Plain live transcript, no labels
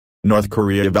North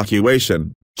Korea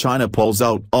evacuation. China pulls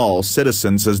out all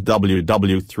citizens as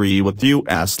WW3 with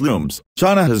U.S. Looms.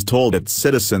 China has told its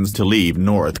citizens to leave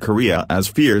North Korea as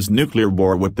fears nuclear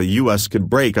war with the U.S. could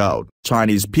break out.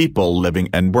 Chinese people living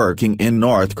and working in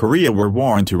North Korea were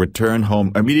warned to return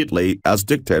home immediately as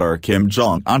dictator Kim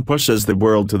Jong-un pushes the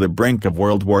world to the brink of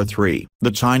World War III.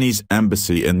 The Chinese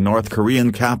embassy in North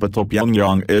Korean capital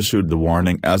Pyongyang issued the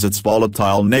warning as its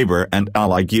volatile neighbor and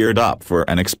ally geared up for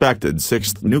an expected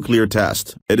sixth nuclear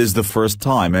test. It is the first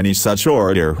time any such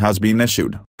order has been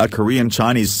issued. A Korean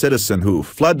Chinese citizen who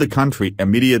fled the country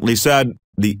immediately said,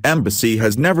 "The embassy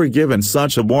has never given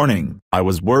such a warning. I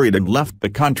was worried and left the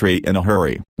country in a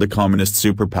hurry." The communist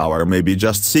superpower may be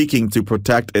just seeking to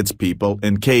protect its people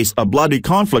in case a bloody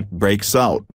conflict breaks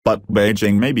out, but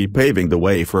Beijing may be paving the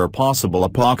way for a possible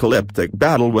apocalyptic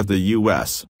battle with the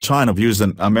U.S. China views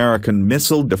an American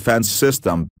missile defense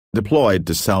system, deployed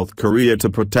to South Korea to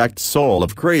protect Seoul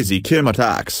of crazy Kim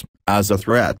attacks, as a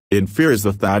threat. It fears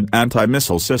the THAAD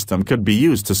anti-missile system could be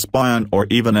used to spy on or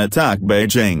even attack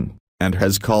Beijing, and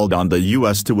has called on the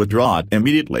U.S. to withdraw it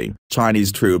immediately.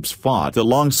 Chinese troops fought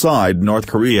alongside North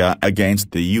Korea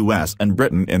against the U.S. and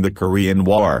Britain in the Korean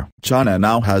War. China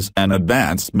now has an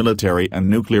advanced military and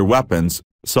nuclear weapons,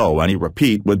 so any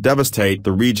repeat would devastate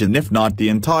the region if not the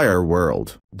entire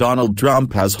world. Donald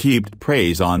Trump has heaped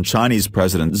praise on Chinese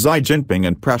President Xi Jinping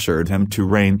and pressured him to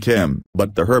rein Kim,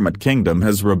 but the Hermit Kingdom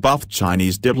has rebuffed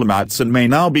Chinese diplomats and may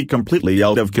now be completely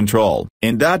out of control.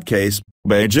 In that case,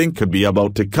 Beijing could be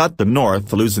about to cut the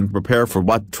North loose and prepare for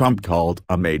what Trump called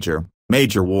a major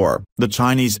war. The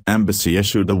Chinese embassy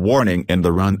issued a warning in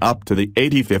the run-up to the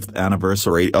 85th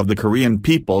anniversary of the Korean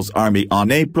People's Army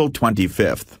on April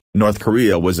 25. North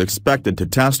Korea was expected to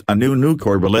test a new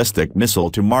nuclear ballistic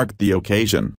missile to mark the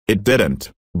occasion. It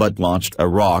didn't, but launched a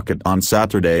rocket on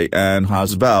Saturday and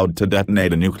has vowed to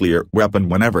detonate a nuclear weapon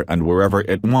whenever and wherever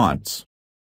it wants.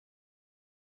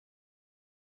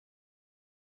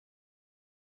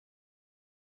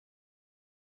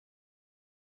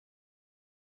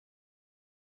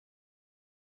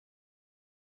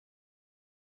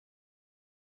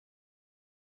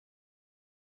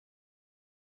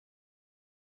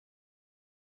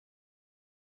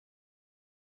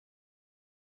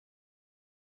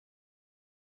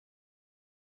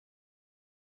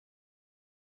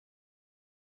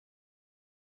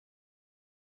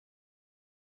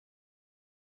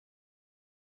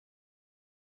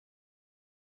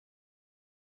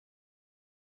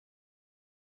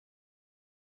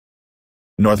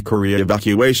 North Korea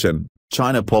evacuation.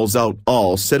 China pulls out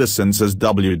all citizens as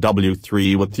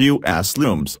WW3 with U.S.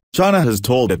 Looms. China has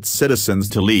told its citizens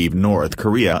to leave North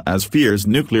Korea as fears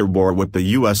nuclear war with the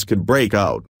U.S. could break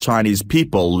out. Chinese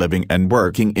people living and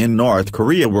working in North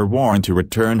Korea were warned to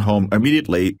return home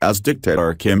immediately as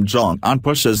dictator Kim Jong-un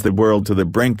pushes the world to the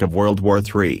brink of World War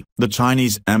III. The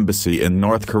Chinese embassy in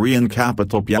North Korean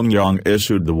capital Pyongyang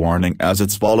issued the warning as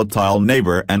its volatile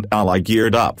neighbor and ally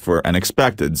geared up for an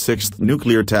expected sixth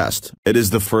nuclear test. It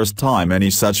is the first time any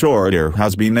such order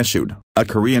has been issued. A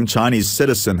Korean Chinese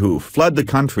citizen who fled the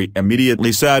country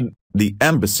immediately said, "The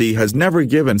embassy has never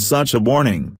given such a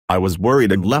warning. I was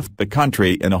worried and left the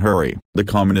country in a hurry." The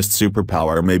communist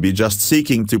superpower may be just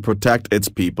seeking to protect its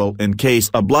people in case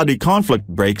a bloody conflict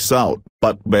breaks out,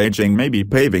 but Beijing may be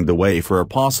paving the way for a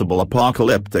possible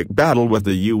apocalyptic battle with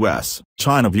the U.S.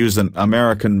 China views an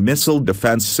American missile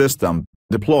defense system,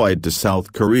 deployed to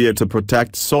South Korea to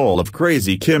protect Seoul of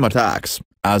crazy Kim attacks,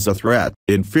 as a threat.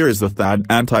 It fears the THAAD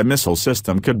anti-missile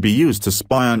system could be used to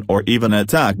spy on or even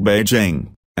attack Beijing,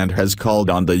 and has called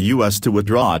on the U.S. to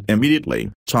withdraw it immediately.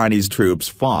 Chinese troops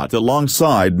fought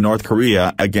alongside North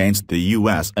Korea against the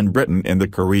U.S. and Britain in the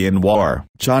Korean War.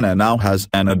 China now has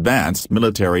an advanced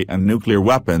military and nuclear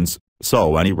weapons,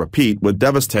 so any repeat would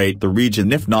devastate the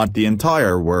region if not the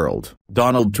entire world.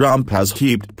 Donald Trump has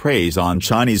heaped praise on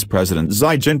Chinese President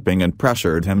Xi Jinping and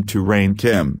pressured him to rein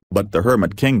Kim, but the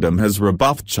Hermit Kingdom has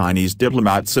rebuffed Chinese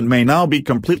diplomats and may now be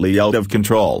completely out of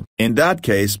control. In that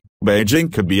case,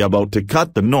 Beijing could be about to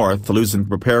cut the North loose and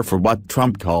prepare for what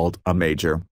Trump called a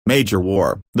major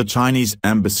war. The Chinese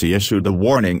embassy issued a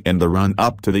warning in the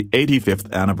run-up to the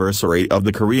 85th anniversary of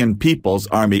the Korean People's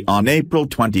Army on April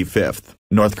 25.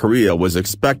 North Korea was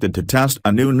expected to test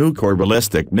a new nuclear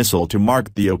ballistic missile to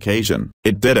mark the occasion.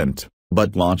 It didn't,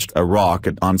 but launched a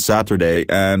rocket on Saturday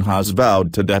and has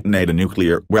vowed to detonate a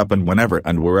nuclear weapon whenever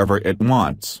and wherever it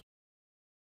wants.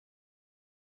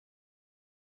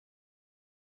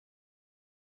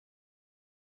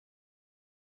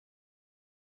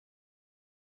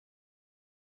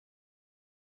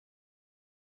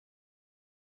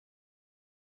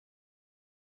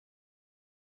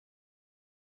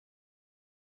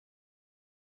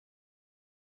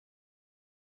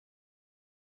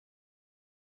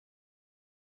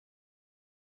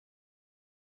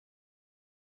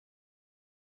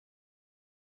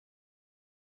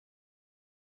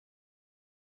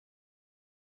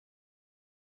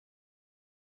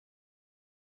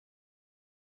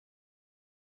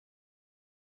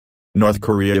 North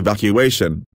Korea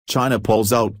evacuation. China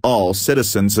pulls out all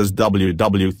citizens as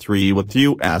WW3 with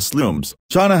U.S. looms.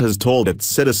 China has told its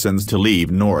citizens to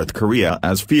leave North Korea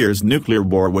as fears nuclear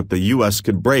war with the U.S.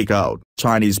 could break out.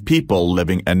 Chinese people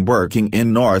living and working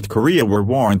in North Korea were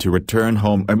warned to return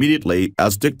home immediately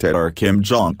as dictator Kim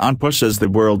Jong-un pushes the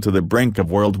world to the brink of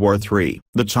World War III.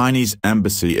 The Chinese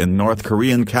embassy in North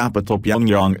Korean capital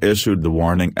Pyongyang issued the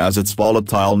warning as its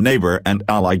volatile neighbor and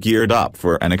ally geared up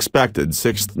for an expected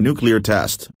sixth nuclear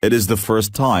test. It is the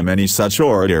first time any such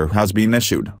order has been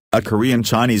issued. A Korean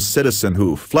Chinese citizen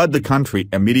who fled the country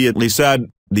immediately said,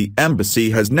 "The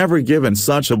embassy has never given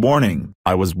such a warning.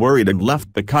 I was worried and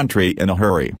left the country in a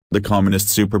hurry." The communist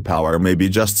superpower may be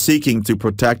just seeking to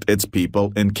protect its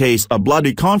people in case a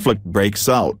bloody conflict breaks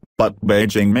out, but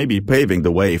Beijing may be paving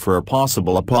the way for a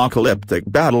possible apocalyptic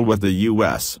battle with the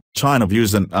U.S. China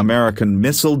views an American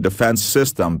missile defense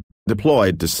system,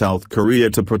 deployed to South Korea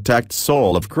to protect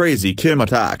Seoul of crazy Kim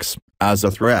attacks, as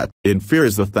a threat. It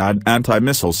fears the THAAD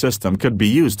anti-missile system could be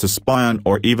used to spy on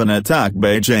or even attack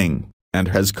Beijing, and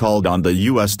has called on the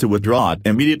U.S. to withdraw it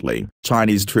immediately.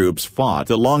 Chinese troops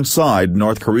fought alongside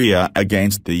North Korea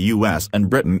against the U.S. and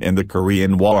Britain in the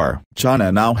Korean War.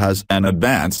 China now has an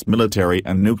advanced military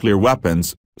and nuclear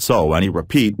weapons, so any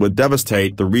repeat would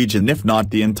devastate the region if not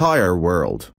the entire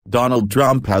world. Donald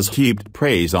Trump has heaped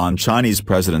praise on Chinese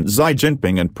President Xi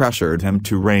Jinping and pressured him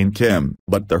to rein Kim.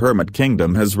 But the Hermit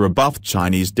Kingdom has rebuffed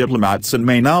Chinese diplomats and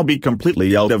may now be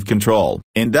completely out of control.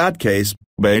 In that case,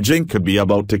 Beijing could be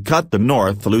about to cut the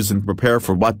North loose and prepare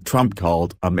for what Trump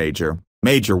called a major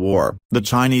war. The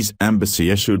Chinese embassy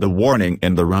issued a warning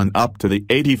in the run-up to the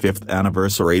 85th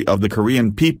anniversary of the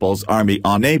Korean People's Army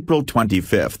on April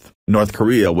 25. North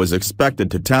Korea was expected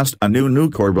to test a new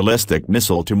nuclear ballistic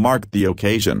missile to mark the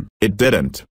occasion. It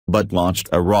didn't, but launched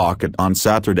a rocket on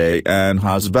Saturday and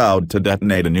has vowed to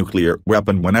detonate a nuclear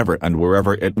weapon whenever and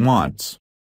wherever it wants.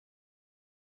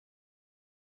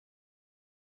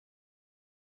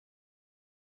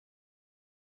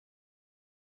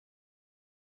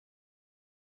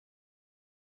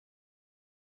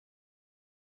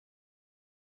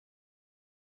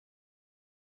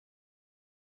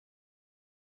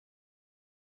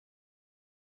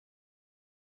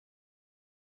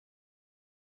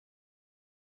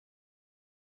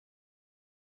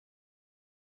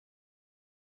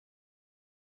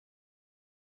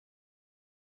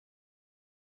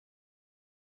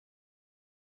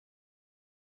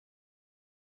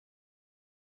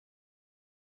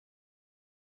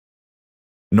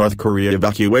 North Korea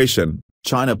evacuation.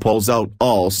 China pulls out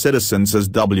all citizens as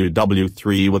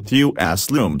WW3 with U.S.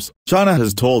 looms. China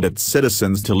has told its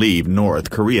citizens to leave North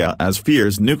Korea as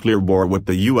fears nuclear war with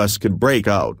the U.S. could break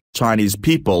out. Chinese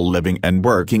people living and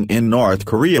working in North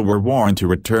Korea were warned to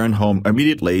return home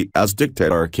immediately as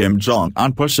dictator Kim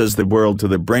Jong-un pushes the world to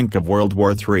the brink of World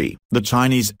War III. The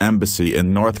Chinese embassy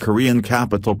in North Korean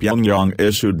capital Pyongyang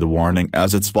issued the warning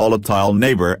as its volatile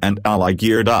neighbor and ally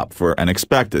geared up for an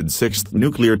expected sixth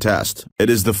nuclear test. It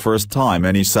is the first time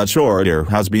any such order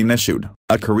has been issued.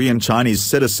 A Korean Chinese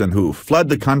citizen who fled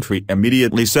the country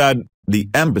immediately said, "The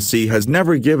embassy has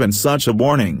never given such a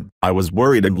warning. I was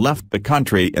worried and left the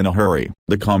country in a hurry."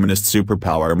 The communist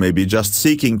superpower may be just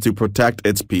seeking to protect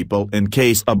its people in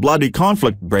case a bloody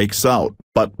conflict breaks out,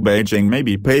 but Beijing may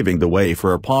be paving the way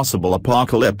for a possible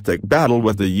apocalyptic battle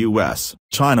with the U.S.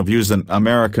 China views an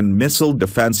American missile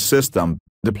defense system,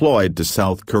 deployed to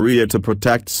South Korea to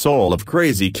protect Seoul of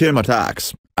crazy Kim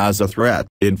attacks, as a threat.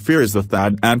 It fears the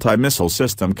THAAD anti-missile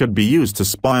system could be used to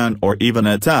spy on or even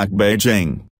attack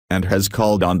Beijing, and has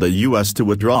called on the U.S. to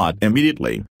withdraw it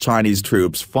immediately. Chinese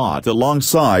troops fought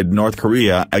alongside North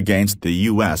Korea against the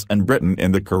U.S. and Britain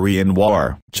in the Korean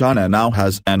War. China now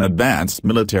has an advanced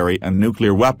military and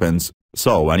nuclear weapons,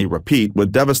 so any repeat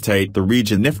would devastate the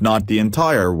region if not the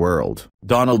entire world.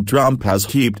 Donald Trump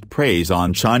has heaped praise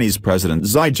on Chinese President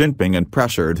Xi Jinping and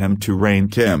pressured him to rein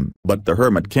Kim. But the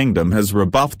Hermit Kingdom has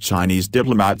rebuffed Chinese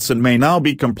diplomats and may now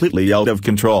be completely out of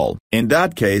control. In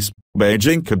that case,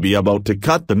 Beijing could be about to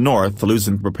cut the North loose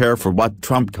and prepare for what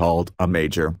Trump called a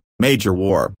major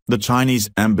war. The Chinese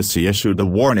embassy issued a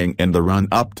warning in the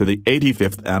run-up to the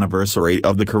 85th anniversary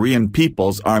of the Korean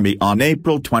People's Army on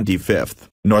April 25.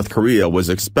 North Korea was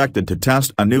expected to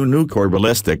test a new nuclear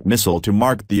ballistic missile to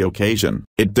mark the occasion.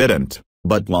 It didn't,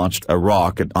 but launched a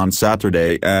rocket on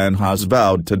Saturday and has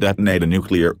vowed to detonate a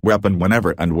nuclear weapon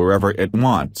whenever and wherever it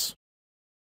wants.